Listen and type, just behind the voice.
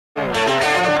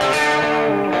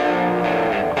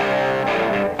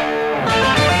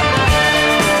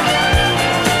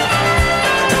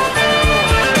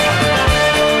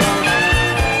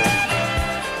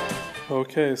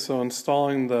Okay, so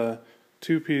installing the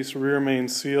two-piece rear main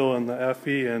seal in the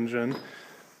FE engine.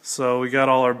 So we got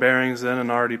all our bearings in and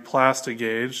already plastic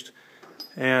gauged,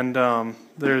 and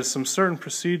there's some certain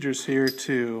procedures here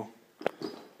to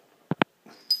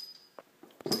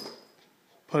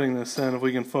putting this in, if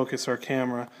we can focus our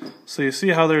camera. So you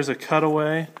see how there's a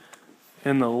cutaway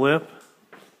in the lip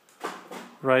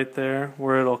right there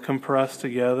where it'll compress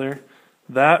together?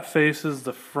 That faces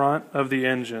the front of the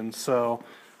engine. So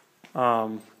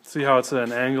see how it's at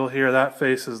an angle here? That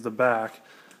faces the back.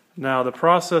 Now the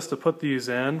process to put these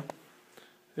in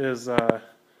is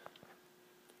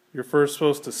you're first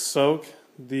supposed to soak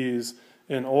these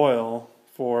in oil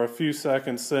for a few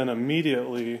seconds, then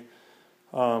immediately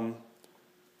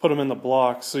put them in the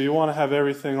blocks. So you want to have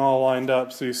everything all lined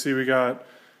up. So you see we got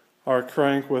our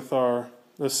crank with our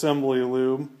assembly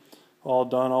lube all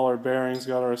done, all our bearings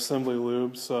got our assembly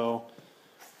lube, so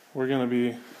we're going to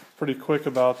be pretty quick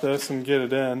about this and get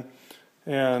it in.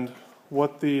 And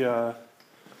what it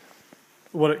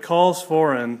calls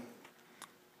for in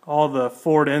all the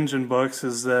Ford engine books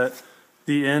is that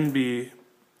the end be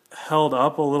held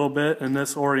up a little bit in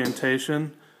this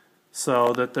orientation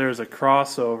so that there's a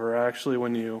crossover actually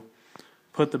when you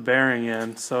put the bearing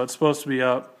in. So it's supposed to be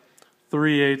up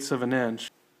 3/8 of an inch.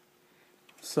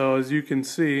 So as you can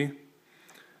see,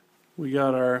 we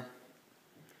got our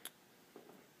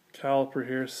caliper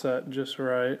here set just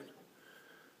right,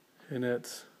 and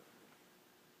it's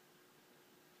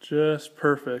just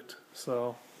perfect.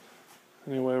 So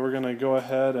anyway, we're going to go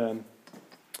ahead and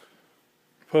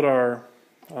put our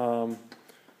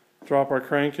drop our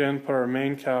crank in, put our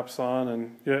main caps on,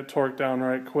 and get it torqued down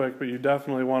right quick. But you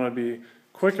definitely want to be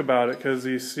quick about it because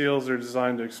these seals are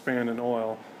designed to expand in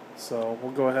oil. So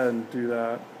we'll go ahead and do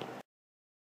that.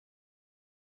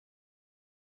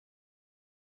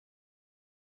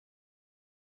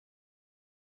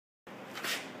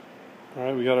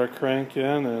 Alright, we got our crank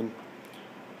in, and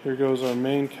here goes our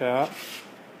main cap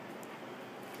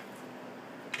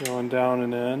going down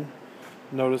and in.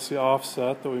 Notice the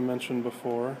offset that we mentioned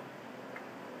before.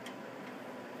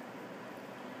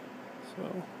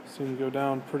 So seems to go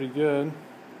down pretty good.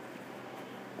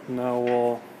 Now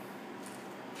we'll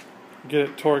get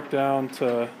it torqued down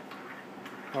to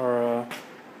our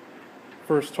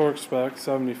first torque spec,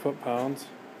 70 foot-pounds.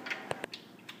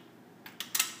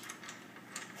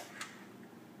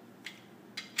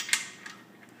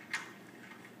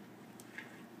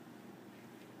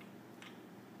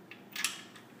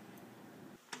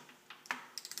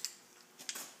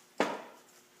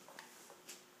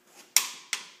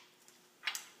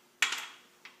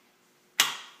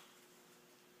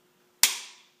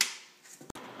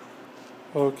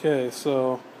 Okay,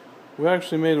 so we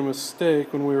actually made a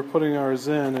mistake when we were putting ours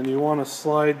in, and you want to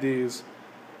slide these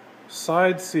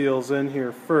side seals in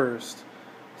here first,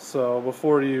 so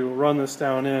before you run this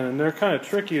down in. And they're kind of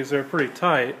tricky as they're pretty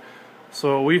tight.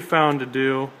 So what we found to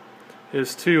do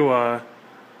is to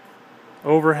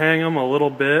overhang them a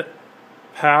little bit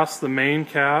past the main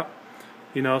cap,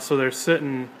 you know, so they're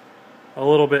sitting a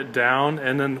little bit down,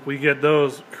 and then we get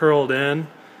those curled in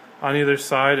on either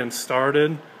side and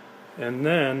started. And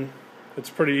then it's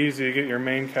pretty easy to get your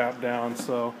main cap down.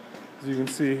 So as you can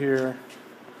see here,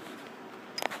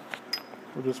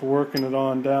 we're just working it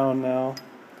on down now.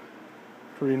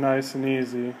 Pretty nice and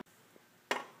easy.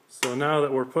 So now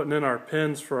that we're putting in our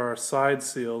pins for our side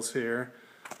seals here,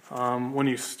 when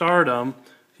you start them,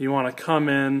 you want to come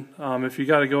in, if you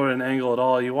got to go at an angle at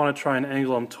all, you want to try and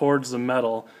angle them towards the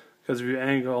metal, because if you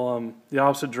angle them the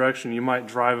opposite direction, you might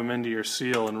drive them into your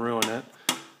seal and ruin it.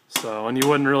 So, and you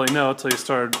wouldn't really know until you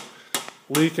started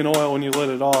leaking oil when you lit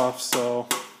it off, so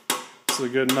it's a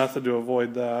good method to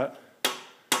avoid that.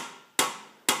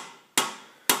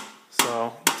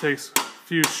 So it takes a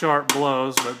few sharp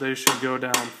blows, but they should go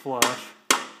down flush.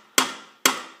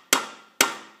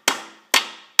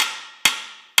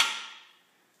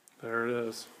 There it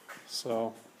is.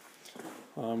 So,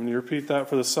 and you repeat that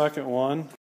for the second one.